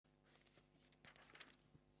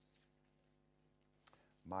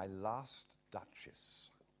my last Duchess.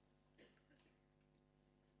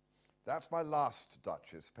 That's my last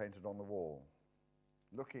Duchess painted on the wall,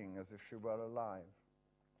 looking as if she were alive.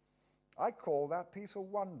 I call that piece a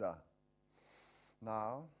wonder.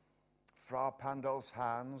 Now, Fra Pandolf's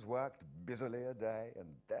hands worked busily a day, and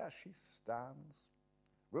there she stands.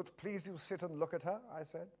 Wilt please you sit and look at her, I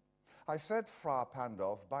said. I said Fra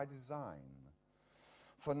Pandolf by design,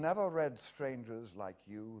 for never read strangers like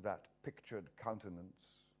you that pictured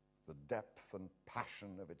countenance, the depth and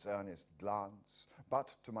passion of its earnest glance.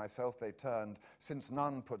 But to myself they turned, since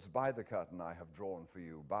none puts by the curtain I have drawn for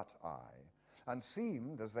you but I, and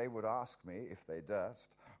seemed as they would ask me, if they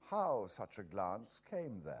durst, how such a glance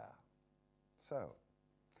came there. So,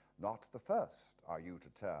 not the first are you to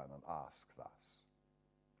turn and ask thus.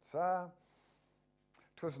 Sir,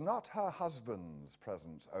 'twas not her husband's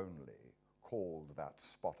presence only called that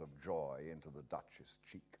spot of joy into the Duchess'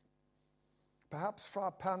 cheek. Perhaps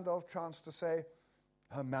Fra Pandolf chanced to say,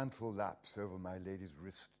 her mantle laps over my lady's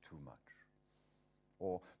wrist too much.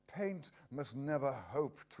 Or paint must never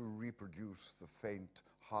hope to reproduce the faint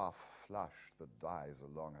half-flush that dies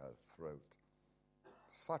along her throat.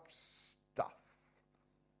 Such stuff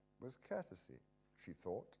was courtesy, she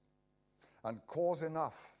thought, and cause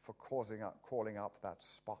enough for calling up that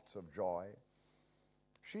spot of joy.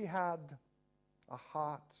 She had a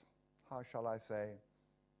heart, how shall I say,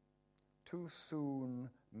 too soon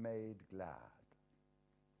made glad,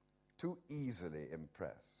 too easily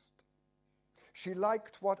impressed. She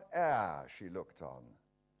liked what air she looked on,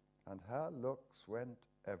 and her looks went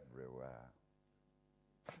everywhere.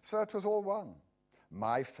 So 'twas all one,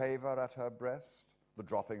 my favour at her breast, the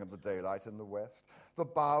dropping of the daylight in the west, the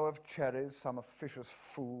bough of cherries some officious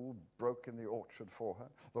fool broke in the orchard for her,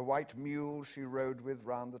 the white mule she rode with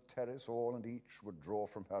round the terrace, all and each would draw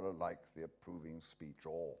from her alike the approving speech,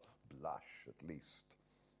 or blush at least.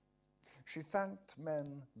 She thanked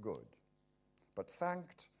men good, but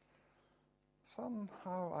thanked,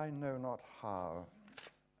 somehow I know not how,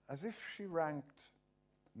 as if she ranked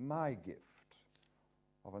my gift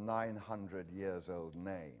of a 900-years-old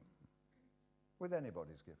name with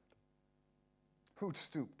anybody's gift. Who'd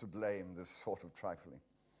stoop to blame this sort of trifling?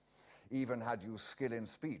 Even had you skill in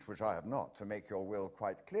speech, which I have not, to make your will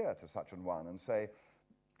quite clear to such an one, and say,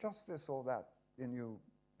 just this or that in you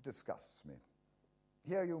disgusts me.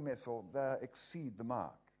 Here you miss, or there exceed the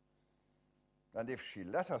mark. And if she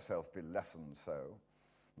let herself be lessoned so,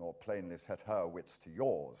 nor plainly set her wits to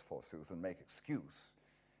yours, forsooth, and make excuse,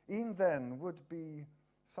 e'en then would be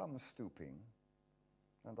some stooping,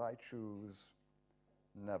 and I choose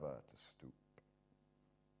never to stoop.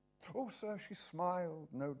 Oh, sir, she smiled,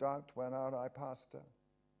 no doubt, whene'er I passed her.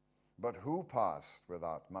 But who passed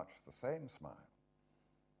without much the same smile?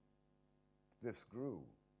 This grew.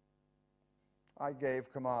 I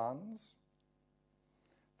gave commands,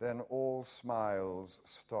 then all smiles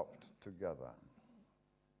stopped together.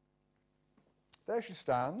 There she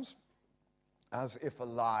stands, as if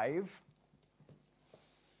alive.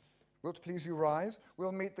 Wilt please you rise?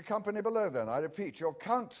 We'll meet the company below then. I repeat,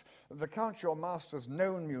 the count your master's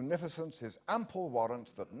known munificence is ample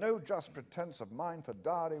warrant that no just pretence of mine for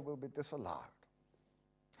dowry will be disallowed,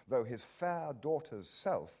 though his fair daughter's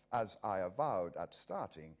self, as I avowed at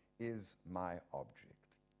starting, is my object.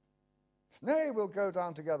 Nay, we'll go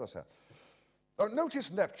down together, sir. Oh,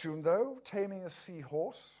 notice Neptune, though, taming a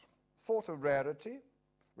seahorse, thought a rarity,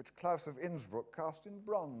 which Claus of Innsbruck cast in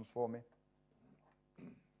bronze for me.